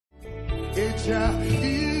Echa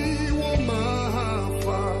iwo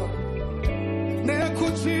mahafa.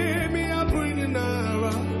 Nekuchimi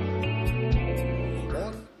abrinara.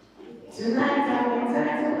 Tonight I will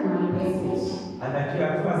entitle my message,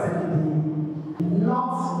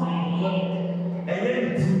 Not My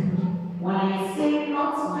Head. When I say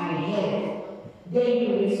not my head, then you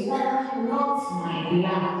respond, not my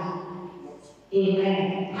blood.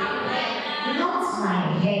 Amen. Not my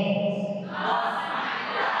head.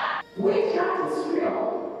 Witchcraft is real.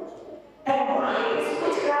 And why is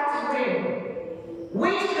witchcraft real?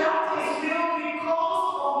 Witchcraft is real because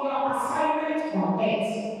of your assignment on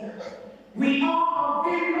earth. We all have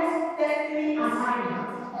various destiny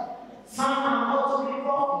assignments. Some are called to be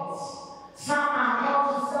prophets. Some are called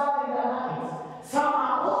to serve in the light. Some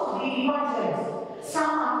are called to be evangelists.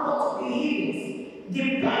 Some are called to be healers.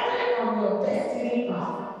 Depending on your destiny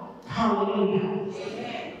path. Hallelujah.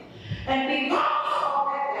 And because of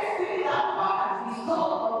the destiny that God has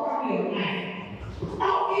bestowed upon your life,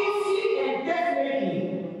 obviously and definitely,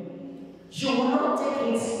 you will not take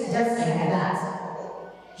it just like that.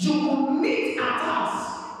 You will meet attacks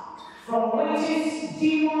from witches,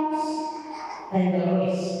 demons, and the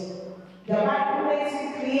rest. The Bible makes it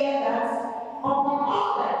clear that upon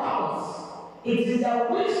all the powers, it is the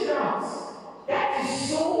witchcraft that is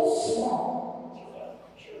so small.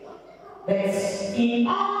 But in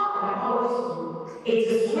all the powers, it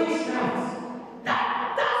is witchcraft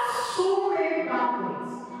that does so many bad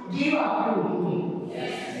things. Do you agree with me?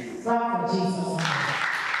 Yes. Clap for Jesus.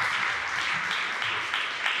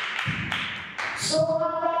 So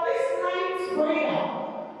after this night's prayer,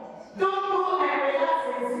 don't go and relax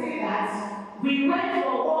and say that we went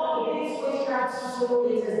for war against witchcraft, so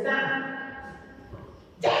it is done.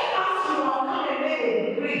 Just as you have come and made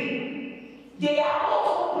a degree, they are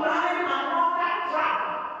also planning another trap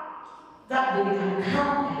that they can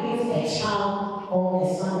come against a child or the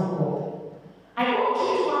son of God. I want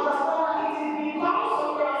you to understand that it is because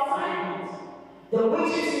of your assignment. The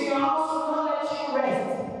witches in your house will not let you rest.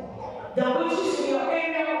 The witches in your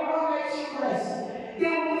area will not let you rest. They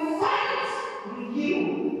will fight with you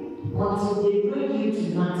until they bring you to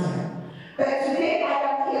matter. But today I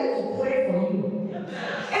am here to pray for you.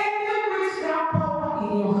 Every witchcraft power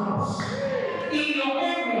in your house, in your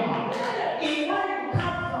area, in where you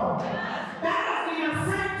come from, that has been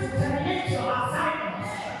assigned to terminate your assignment,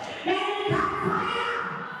 let it come fire!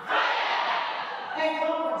 And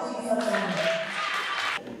God for Jesus' name.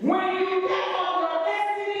 When you get on your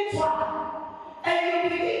destiny track and you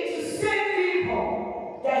begin to save people,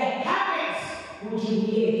 the heavens will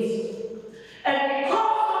jubilate. And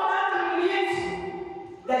because of that humiliation,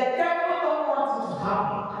 the devil don't want it to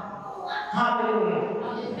happen. Hallelujah.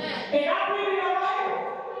 And I read in the Bible,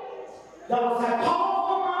 there was a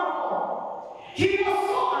powerful man of God. He was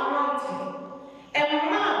so anointed. A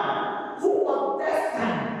man who was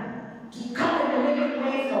destined to come in the living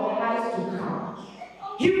ways of Christ to come.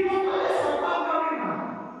 He was not just an ordinary man.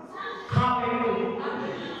 Hallelujah.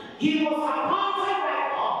 He was appointed by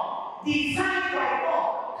God, designed by God,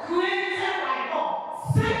 created by God,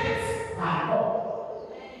 sent by God.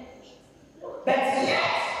 But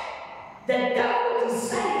yet, the devil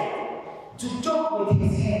decided to joke with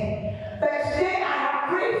his head. But today I have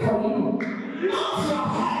prayed for you, not your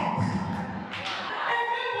head.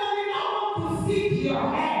 Everybody now want to seek your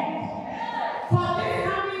head. For this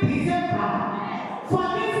coming December, for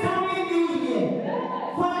this coming New Year,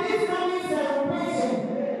 for this coming celebration,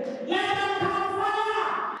 let them come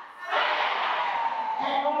fire!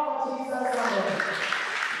 And all for Jesus' name.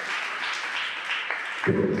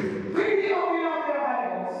 Bring the opening of your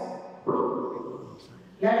Bibles.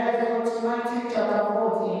 Let us go to Matthew chapter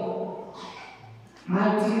 14.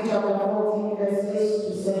 Matthew chapter 14, verse 6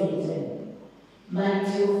 to 17.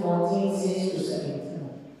 Matthew 14, 6 to 17.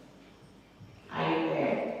 Are you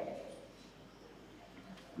there?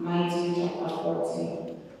 Matthew chapter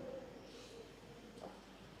 14,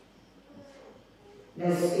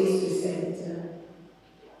 verse 6 to 17.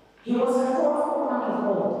 He was a powerful man of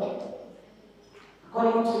God.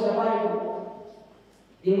 According to the Bible,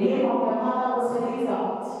 the name of the mother was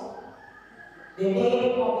Elizabeth. The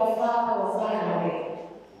name of the father was Zachary.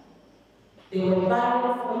 They were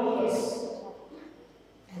married for years.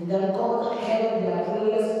 And then God heard their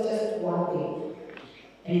prayers just one day.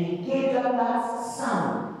 And He gave them that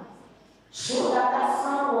son, so that that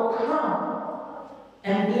son will come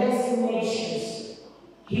and bless nations.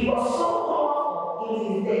 He was so powerful in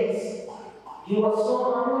his days. He was so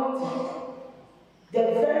anointed. The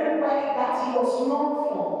very work that he was known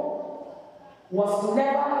for was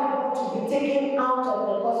never able to be taken out of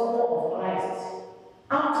the gospel of Christ.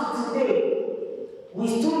 Up to today, We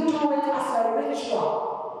still do it as a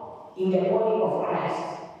ritual in the body of Christ.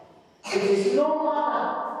 It is no other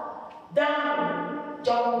than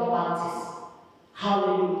John the Baptist.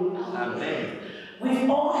 Hallelujah. Amen. We've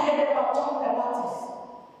all heard about John the Baptist.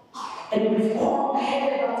 And we've all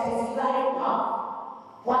heard about his life path.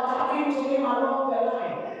 What happened to him along the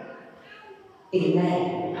line?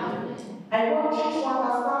 Amen. I want you to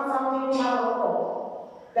understand something, child of God.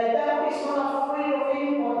 The devil is not afraid of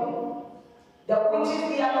anybody. The witches,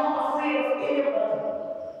 they are not afraid of anybody.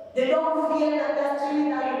 They don't fear the destiny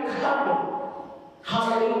that you carry.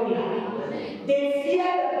 Hallelujah. They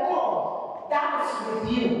fear the God that is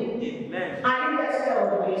with you. Amen. And that's the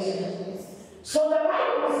revelation. So the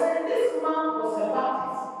Bible said this man was a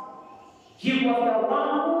Baptist. He was the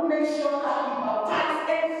one who made sure that he baptized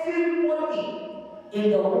everybody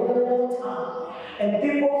in the whole town. And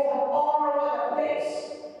people from all over the place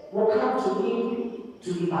will come to him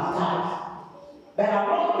to be baptized. But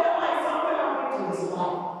along the line, something happened to his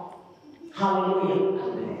life. Hallelujah.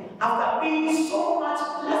 Amen. After being so much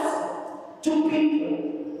blessed to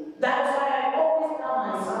people, that's why I always tell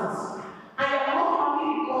my sons, I am not happy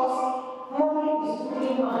because money is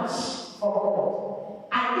doing much for God.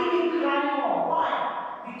 I even cry more. Why?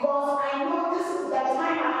 Because I know this is the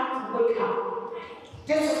time I have to wake up.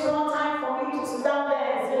 This is not time for me to sit down there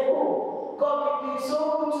and say, oh, God, you've been so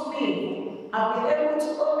good to me. I've been able to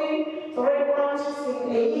open 3 branches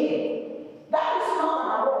in a year. That is not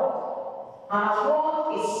an award. An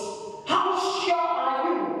award is, how sure are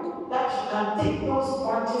you that you can take those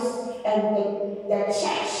branches and the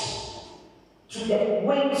church to the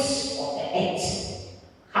wings of the earth?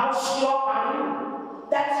 How sure are you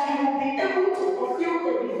that you will be able to fulfill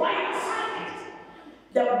the divine assignment?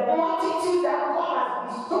 The multitude that God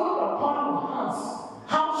has bestowed upon your hands.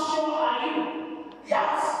 How sure are you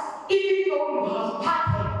that even though you have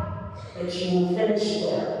started, that you will finish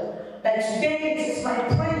well? But today it is my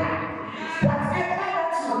prayer, whatever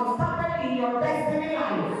that you have started in your destiny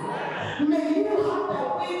life, may you have the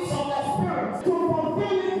wings of the Spirit to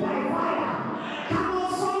fulfill it by fire. Come on,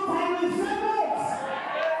 somebody say it.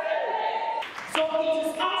 So it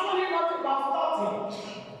is actually not about starting,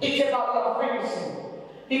 it's about your finishing.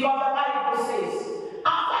 Because the Bible says,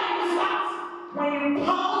 after you start, when you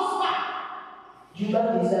bounce back, you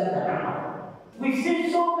don't deserve the ground. We've seen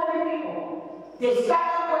so many people, they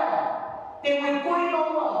started well, they were going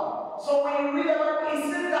on well. So when you read about it, it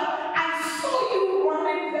says that I saw you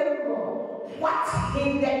running very well. What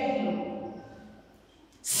hindered you?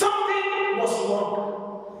 Something was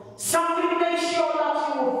wrong. Something made sure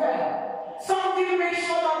that you will fail. Something made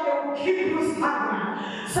sure that they will keep you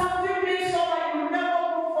stagnant. Something made sure that you will never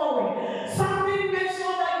move forward. Something made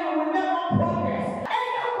sure that you will never progress.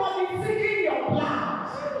 Anybody thinking your plans,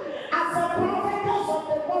 as a prophetess of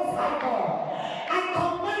the Most High God, I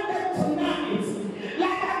command them tonight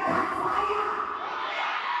like a fire.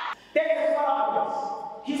 This is what happens.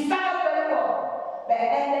 He started very well, but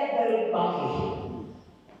ended very badly.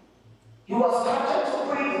 He was captured to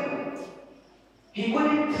prison. He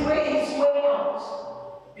wouldn't pray his way out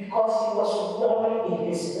because he was warring in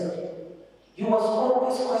his spirit. He was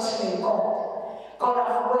always questioning God. God,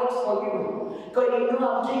 I've waited for you. God, you know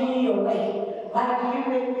I'm doing your way. Why do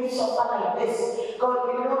you make me suffer like this? God,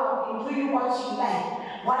 you know I've been doing what you like.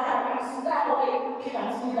 Why are you looking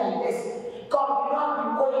at me like this? God, you know I've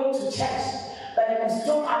been going to church, but if you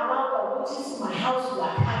still allow the witches in my house to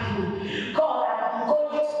attack me. God, I've been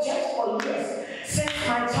going to church for years, since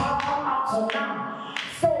my childhood up to now.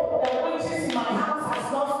 So the witches in my house has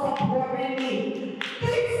not stopped worrying me.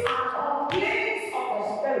 These are complaints of the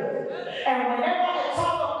spirit. And whenever a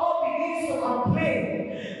child of God begins to complain,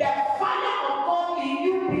 the fire of God in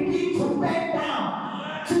you begins to burn down.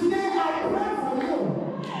 Today I pray for you.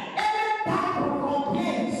 Any type of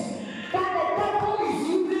complaints that the devil is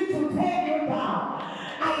using to tear you down,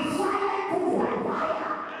 I silence it by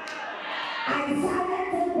fire. I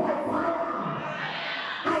silence it by fire.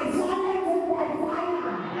 I silence it by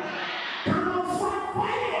fire. Come on, fight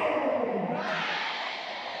fire.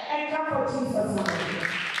 And come for Jesus' name.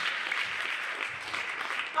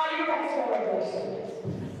 Are you guys ready?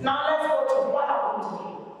 Now let's go to what happened to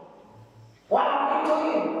him. What happened to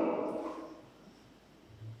him?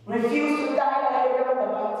 Refuse to die like John the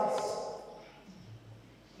Baptist.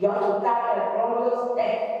 You have to die a glorious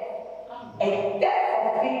death. A death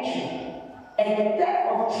of victory. A death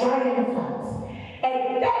of triumph. A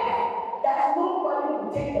death that nobody will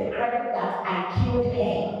take the credit that I killed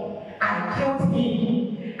her. I killed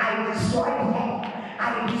him. I destroyed her. I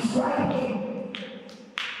destroyed him.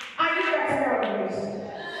 Are you getting the revelation?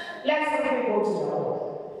 Let's quickly go to the Lord.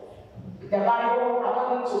 The Bible,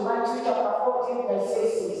 according according to Matthew chapter 14, verse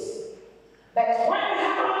 6. That when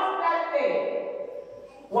Herod's birthday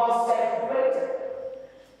was celebrated,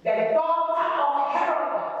 the daughter of Herod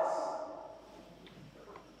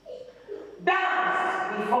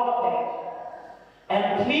danced before them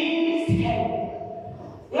and pleased him.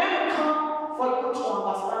 Let me come for you to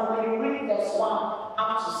understand when you read verse 1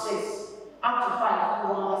 up to 6, up to 5,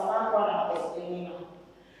 you understand what I'm explaining now.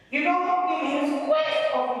 You know, in his quest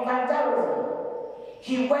of evangelism,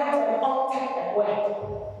 he went and altered the word,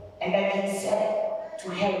 and then he said to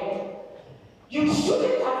Herod, you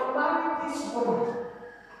shouldn't have married this woman.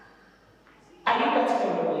 Are you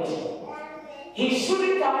getting the relation? He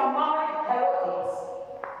shouldn't have married Herodias.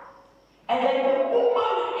 And then the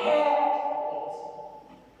woman heard it.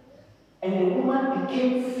 And the woman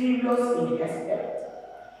became furious in her spirit.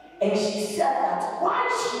 And she said that, why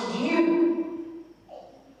should you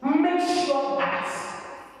make sure that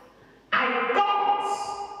I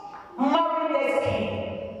don't marry this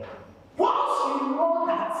king? Once you know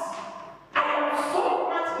that I am so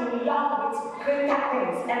much in love with greater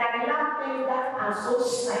things, and I love things that are so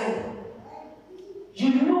shiny. You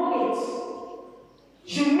know it.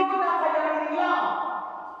 You know that I am in love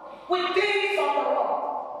with things of the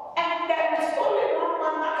world. And there is only one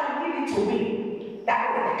man that can give it to me. That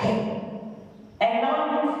is the king. And now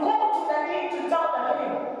you've come to the king to tell the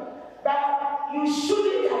king that you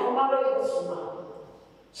shouldn't have married this woman.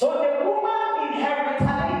 So the woman in her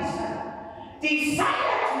retaliation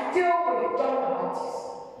decided to deal with John the Baptist.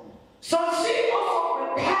 So she also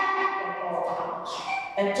prepared the altar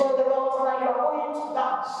and told the altar that you are going to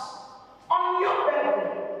dance on your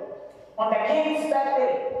birthday, on the king's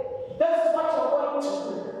birthday. This is what you're going to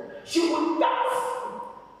do. She would dance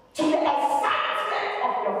to the excitement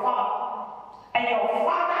of your father, and your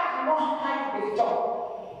father cannot hide with joy.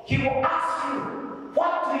 He will ask you,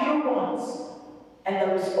 what do you want? And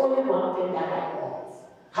there is only one thing that I want.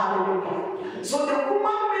 Hallelujah. So the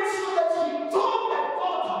woman made sure that she told her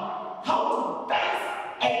daughter how to dance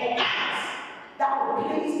and dance that will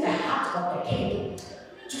please the heart of the king.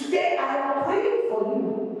 Today I am praying for you.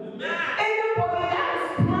 Anybody that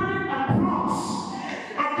is planning and plots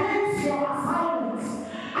against your assignments,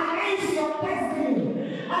 against your destiny,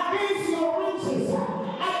 against your riches,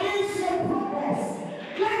 against your progress,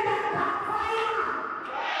 let that backfire.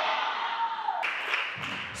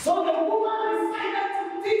 So the woman decided to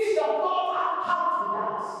teach your daughter how to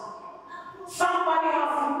dance. Somebody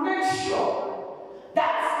has to make sure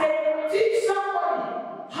that they teach somebody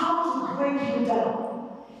how to break you down.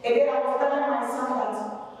 Again, I was telling my son that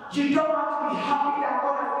you don't have to be happy that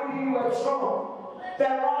God has given you a throne, but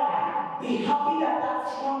rather be happy that that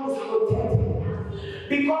throne is protected.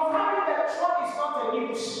 Because having the throne is not a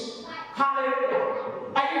news. Hallelujah.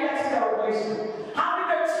 Are you getting the revelation? Having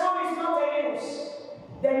the throne is not a news.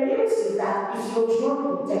 The news is that is your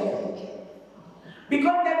throne protected.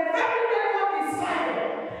 Because the very day God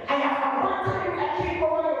decided, I have appointed you a king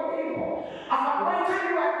over your people. I have appointed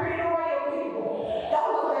you a queen over your people. That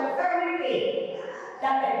was the very day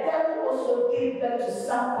that the devil also gave them to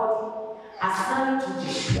somebody assigned to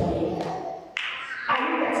destroy them. Are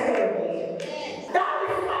you getting the revelation? That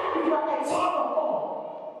is why if you are a child of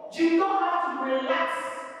God, you don't have to relax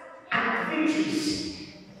at victories.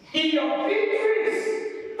 In your victories,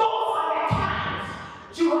 those are the times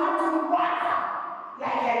you have to rise up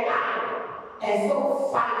like a lion and so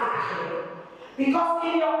fight ahead. Because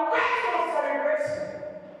in your quest of celebration,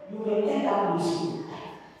 you will end up losing.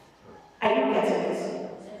 Are you getting it?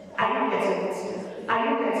 Are you getting it? Are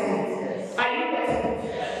you getting it? Are you getting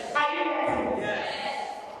it? Are you getting it?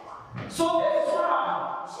 So this is why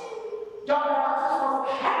John the Baptist was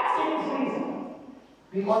kept in prison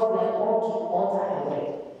because they were going to alter the way.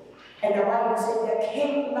 And the Bible said the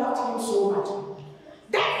king loved him so much.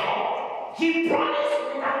 Therefore, he promised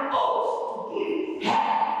with an oath to give her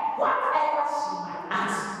whatever she might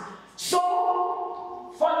ask. So,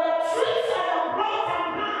 for the trees and the bronze and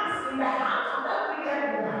brass in the hands of that wicked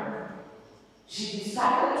woman, she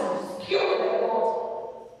decided to kill the Lord.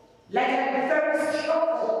 Let her be very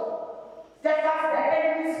skillful. Just as the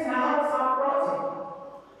enemies in the house are plotting.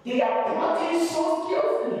 They are plotting so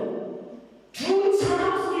skillfully. Through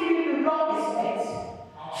times you don't expect,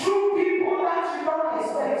 through people that you don't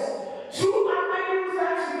expect, through avenues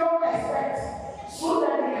that you don't expect, so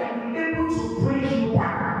that they can be able to bring you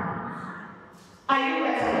down. Are you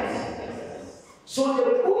getting it? So the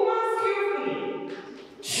woman skillfully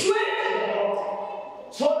trained the daughter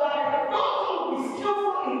so that the daughter will be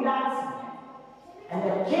skillful in dancing. And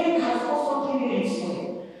the king has also given his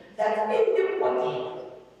word that anybody,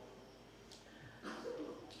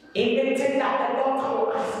 anything that the daughter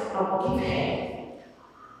will ask, I will give her.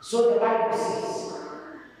 So the Bible says.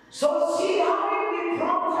 So she, having been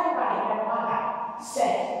prompted by her mother,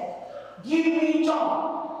 said, "Give me John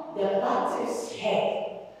the Baptist's head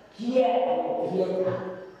here and here."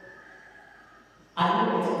 Are you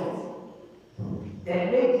getting it? The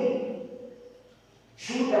lady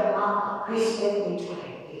threw the man Christian into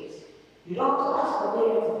her face. You don't have to ask for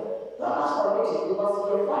anything. Don't ask for anything because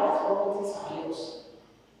your father's properties are yours.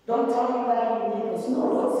 Don't tell him that you need this. No,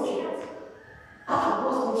 don't say it. After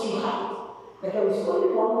those things you have. But there is only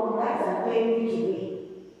one who rights and paying you today.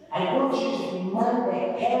 I want you to demand the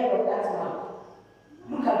head of that man.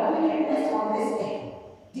 Look at the wickedness on this day.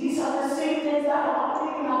 These are the same things that are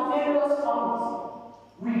happening in our various families.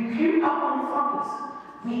 We grew up in families.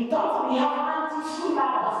 We thought we have aunties who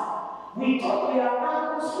love us. We thought we have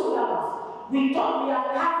uncles who love us. We thought we have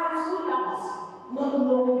cousins who love us. Not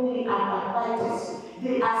knowing they are backbiters.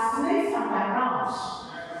 They are snakes and grounds.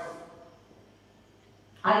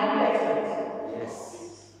 Are you getting? Yes.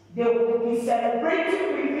 They will be celebrating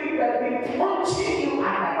with you, they'll be punching you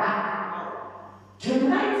at the back.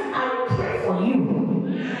 Tonight I pray for you.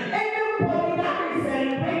 Everybody that is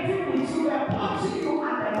celebrating with you, they're punching you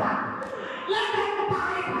at the back. Let them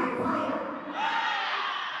die by fire.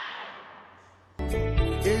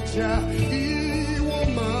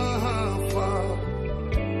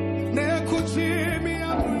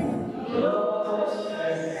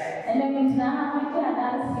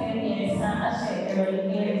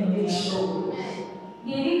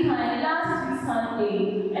 Last week Sunday,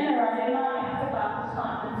 and around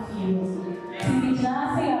about confused. To be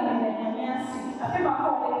last year, I feel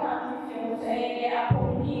about confused, and I put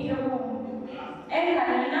me in the room. And I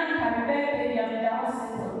can't very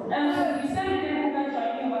and so you said you didn't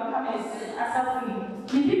join you were coming as a free.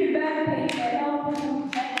 You give me back the pay and help you.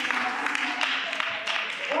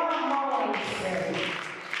 One more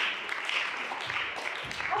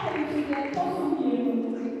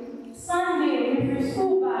Sunday, with your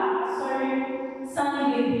school bag,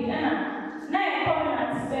 Sunday, and now you're coming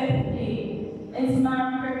at birthday. It's my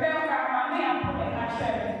prepare for me and put a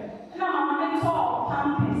cashier. And I'm a tall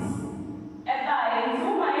campus. If I do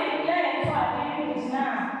my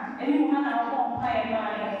now, and you want to walk by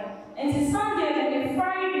mine. And it's Sunday and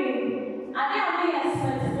Friday. I didn't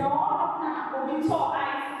expect the all now will be taught I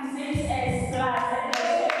this as class.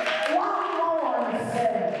 One more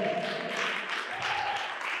said.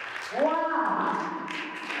 Wow.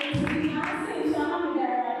 It's the answer, John,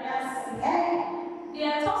 they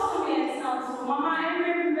are tossing me and sounds. So, Mama, I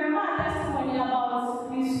remember testimony about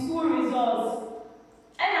the school results.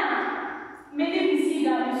 And maybe we see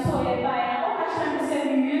that we saw it by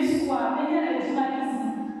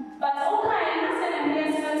but okay, I said, and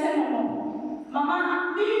yes, Mama,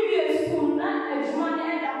 maybe a school, not a money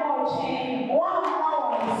and a whole chain. One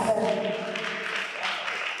more said.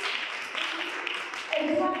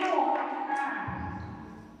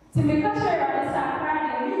 To make a share of the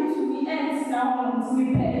sacrament, to be ends now, to be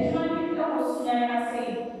paid, money, those I say.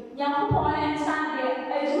 Young boy and Sunday,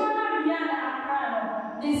 a journal beyond our crown.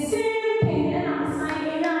 The same thing, and I'm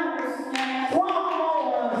signing out. One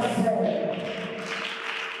more said.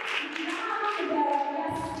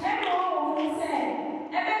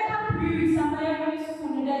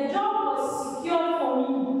 The job was secured for me.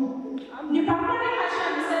 The permanent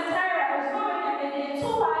action said, I was going and they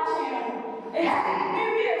took our chair.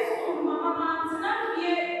 Maybe a school, Mama, not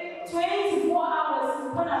here 24 hours.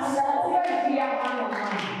 When I started to be a man.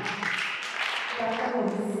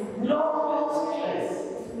 No stress.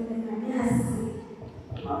 Yes.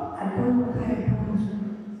 I don't know how it comes.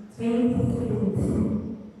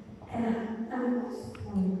 2017. And I'm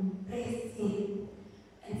busy.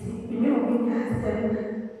 And you know, we have them.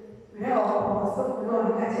 We are also going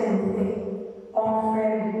to catch them on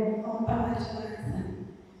Friday, on Papa Johnson.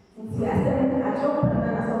 And I said, I told them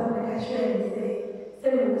that I saw the cashier and say,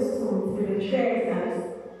 send me to school to the chair exams.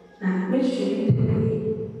 Now, make sure you do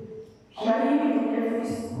it. Shall you be in every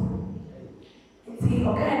school? And see,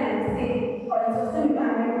 okay, and say, or it's also be my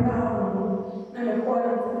proud. And the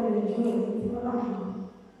quarter to the dream.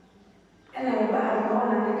 And I got on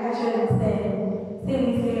and the cashier and said, say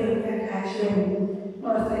me say the cashier.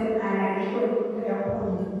 Or said, I should their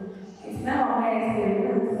home. It's now my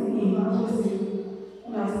experience to be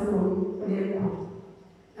no school for their home.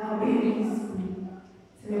 Now, baby is school.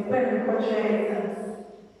 So, my parents got exams.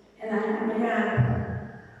 And I'm a young.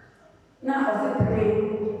 Now, I was at the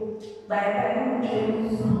by a training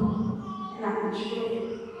soon. And I'm sure.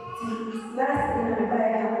 Last thing I buy,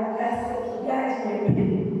 I'm to get my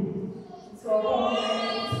pen. So, I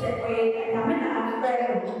said, wait, and I'm in a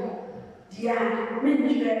prayer. Yeah,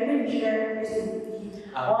 minister,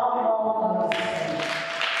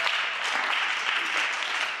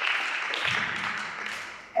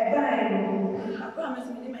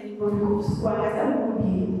 No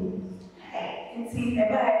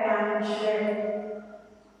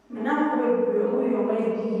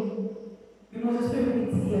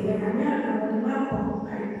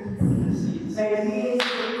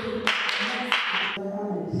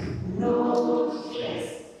stress.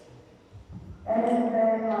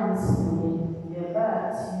 DELIVERANCE, the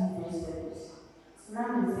bad messages. Now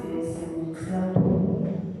is a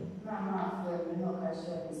Mama, for no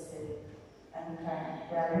casual mistake. And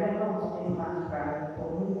they are never to be man cry or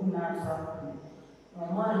who not happen. No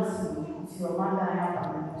one is your mother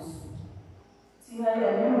happens. See, I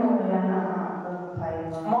know they are not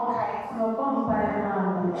Mokai, no bonfire.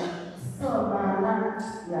 So, man,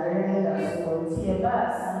 you are ready to see a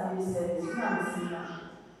bus and they said, it's not seen.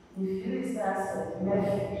 If you start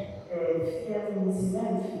fear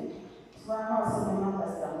incident, one house in the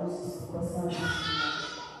Pastor Moses was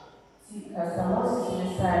see, Pastor Moses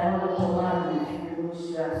inside all the command if you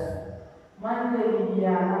wish us. One day we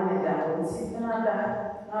are not that, see another,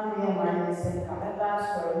 one day my said, come back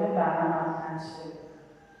for remember I'm answering.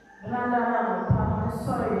 Another, I'm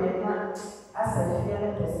sorry, not as a fear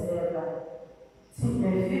to say that. See,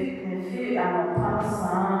 my feet, I'm a pass,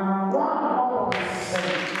 one more.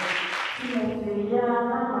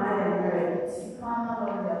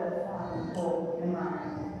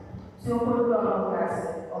 So, put on grass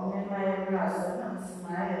or my grass or not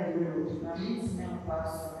smile and blue. Now, it's no pass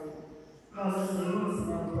sorry. Because the needs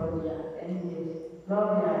no body and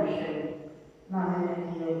love your now,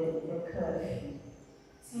 a curfew.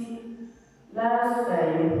 See, last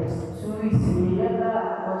day, 2 weeks in the year,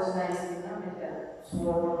 was nice in Namida,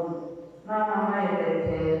 swollen. Now, my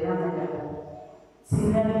Namida.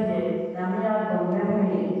 Sinelli, Namia, the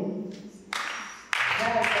memory.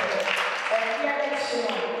 That's a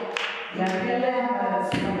election. Yamila has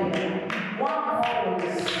one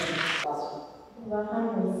always.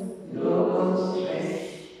 No stress.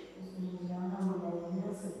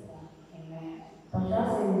 But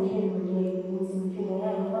that's in the game,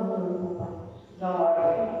 don't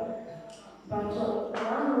worry. But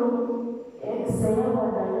one room, it's a young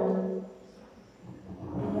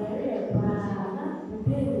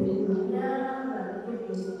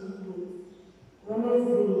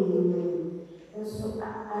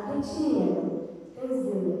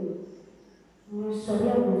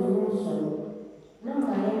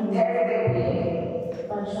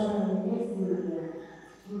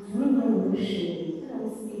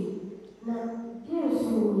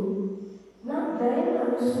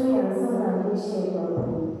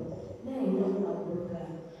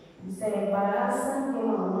say, but I sent him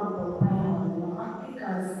on number of I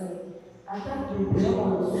can't say, I thought you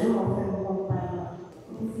belong to some of them on fire.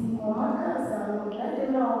 You see, Mamma, I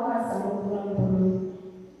don't know how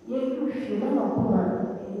you feel no woman,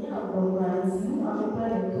 and you are going you are the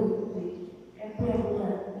brother to me, and pray me.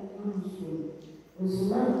 Was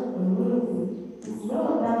not amazing. It's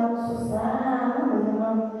not down so sad,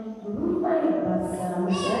 you find us, I'm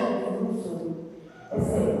sure to do so. I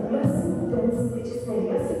said, yes, it's a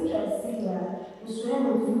yes, it's trying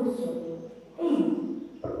to do so. Hey,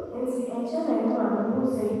 and see, and China, I'm going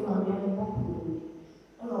to say, I'm going to walk with you.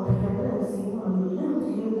 And I'll say, I'm going to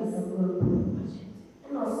you as a group.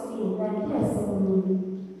 And I'll say, that yes, I'm going to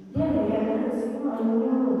yeah, I'm going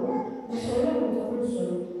to share it with you.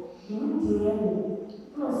 You need to hear me.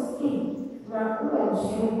 And I'll say, now, who are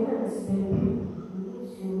you? That's baby.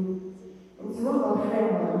 It's one of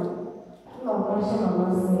friends. No question of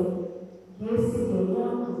myself. Yes, it's a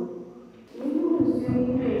young. You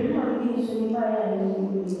might be showing my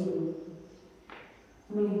identity.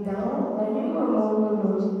 Me down, and you are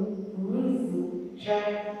easy.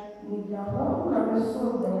 Me down, I'm so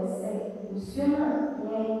that say, Monsieur,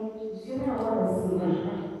 I want to see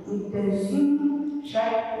with the shoe,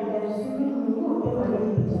 try with the shoe, you will never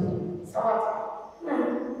be so.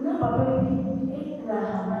 No, Papa,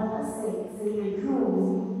 I say, you drew.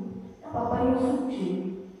 Papa used to,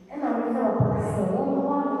 and I remember Papa said,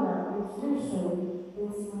 one institution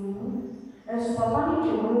is me. And so Papa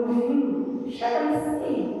need to move you. Shall I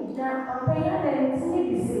say, now Papa, and it's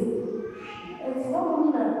safe. It's one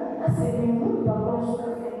woman, I said, you move Papa,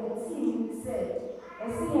 and see, he said, I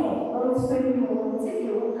see, I won't spend you, won't take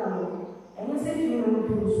you, come. And you said, you will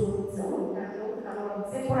do so, I won't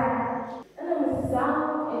take her. And I was down,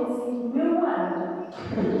 and it's new one.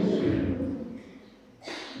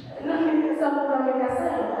 Someone like I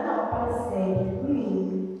said, I don't say,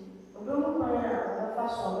 don't find out the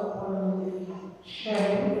fashion of the one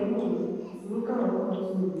share you come across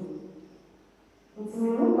me. It's me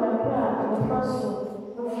who I grab and the fashion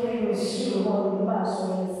of the shoe on the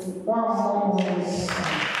fashion. One more.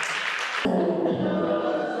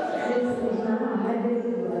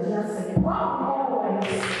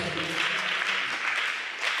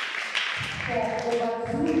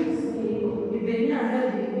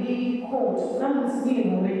 não consegui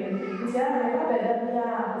morrer. Já era para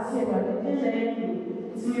dar a ser para ter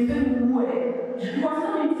se me vê morrer. Mas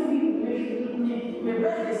não me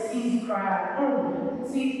brother sees cry.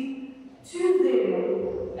 See, Tuesday,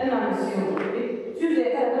 and I'm assuming Tuesday,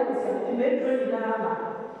 I'm assuming me now.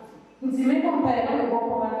 Se me compare, não vou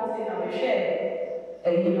falar assim, não me share. É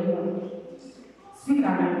isso. Speak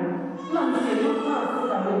out. Não sei, não faço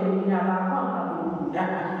também minha lá.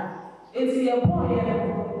 Esse é bom,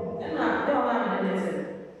 é na tela na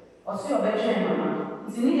internet. O senhor vai chamar.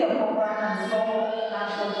 Se ninguém comprar na sua na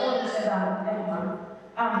sua será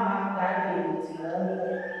ama da gente.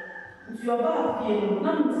 O senhor vai ver,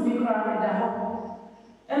 não se me clara da.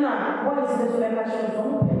 É na pode ser sobre a questão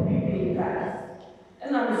do bíblica. É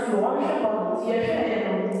na sua olha para ti é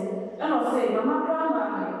eu não sei, mamãe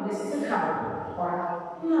para nesse carro.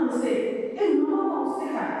 Não sei, eu não sei,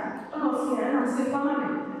 eu não sei falar.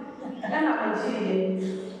 Ela me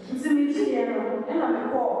diz, se me diz, ela me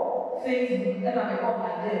call Facebook, ela me call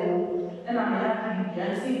my deal, ela me abre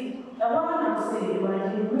assim, eu não sei, eu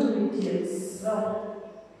não diz,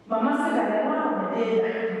 mamãe se garante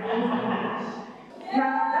na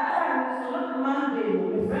Monday,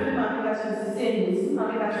 o friend navigação se sente,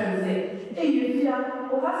 navigação dizer, ei filha,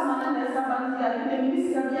 o raço nessa bandeira, ele me disse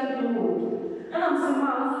que havia do mundo. Eu não sei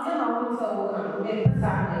mais, eu não sei o que é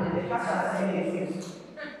pensar, ele faz assim.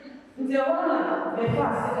 Então, olha, eu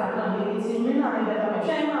faço a canção de menina, eu vou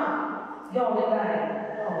chamar, eu vou dar,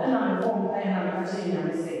 eu não vou dar na caixinha,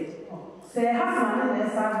 não sei. Se a raça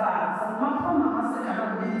nessa base, uma forma a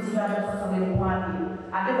canção de tirar a sua linguagem,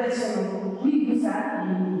 a que vai ser um livro, sabe?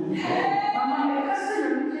 Mamãe, eu quero ser um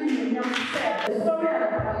livro, não sei. Eu sou ela,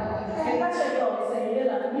 eu quero ser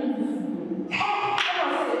ela, livro. Eu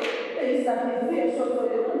não sei, ele está me vendo,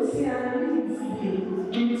 eu não sei, livro.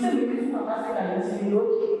 E você me diz uma base da minha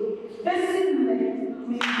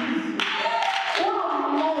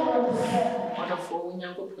Wonderful,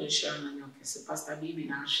 Yanko Shannon, okay, Pastor Baby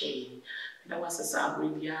now shame. There was a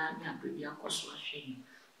Sabrina, Nabrivia Coswa shame.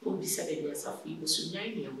 Who be 7 years of people soon,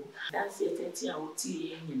 that's it, 30 hours,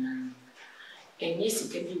 and yes,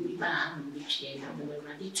 it can be by which year, and we're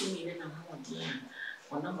ready to meet and more dear.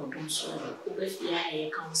 One number don't show over here,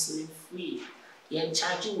 counseling free. Yan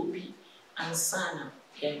charge will be and sana.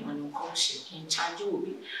 And caution in charge will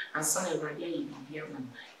be and son of Radia in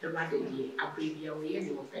Birman, the Radia, a preview way and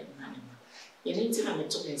your pet animal. You need to have a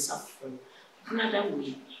token suffering. Another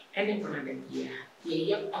way, any brother year, ye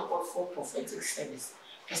young power for prophetic service,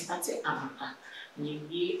 started Amapa, New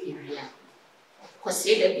Year area. Because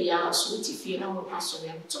there be our sweet if you know pass on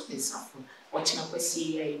them token suffering, watching up a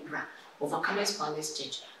sea bra, overcomers Palace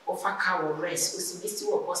Church, of a cow rest, with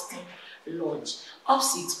Mr. Boston. Lodge,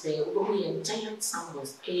 opposite there, we and giant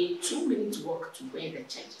symbols, a 2-minute walk to where the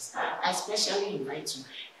church is. I especially invite you.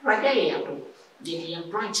 Right there, the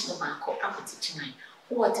branch number called up teaching line,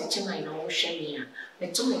 or teaching line or Shemia,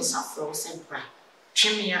 the two in Safro Sempra.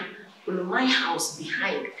 Shemia, my house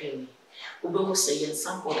behind Penny. Ubo say, and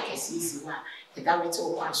some podcast easy one, the director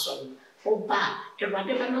of our soul, or bar, a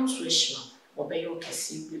rather demonstration, or by your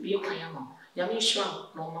cassie, be a piano,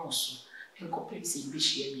 Yamisha, no more so. Incorporates in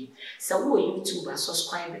so YouTube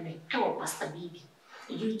subscribe me. Pastor Baby.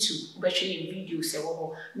 YouTube, but videos say,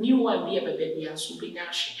 new one be a baby and super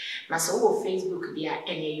nash. Maso Facebook, they are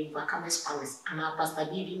any Overcomers Palace and our Pastor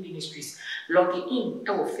Baby Ministries. Log in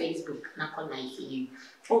our Facebook, Nako like him.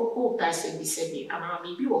 Oh, person be said, and I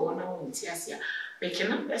may be one on Tiasia. They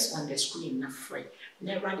cannot press on the screen, not free.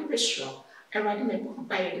 Never be sure. Everybody may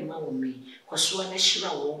buy the man with me, because one is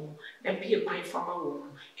sure womb, and be a pine from a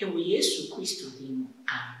womb, and we yes to Christ to him.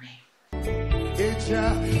 Amen.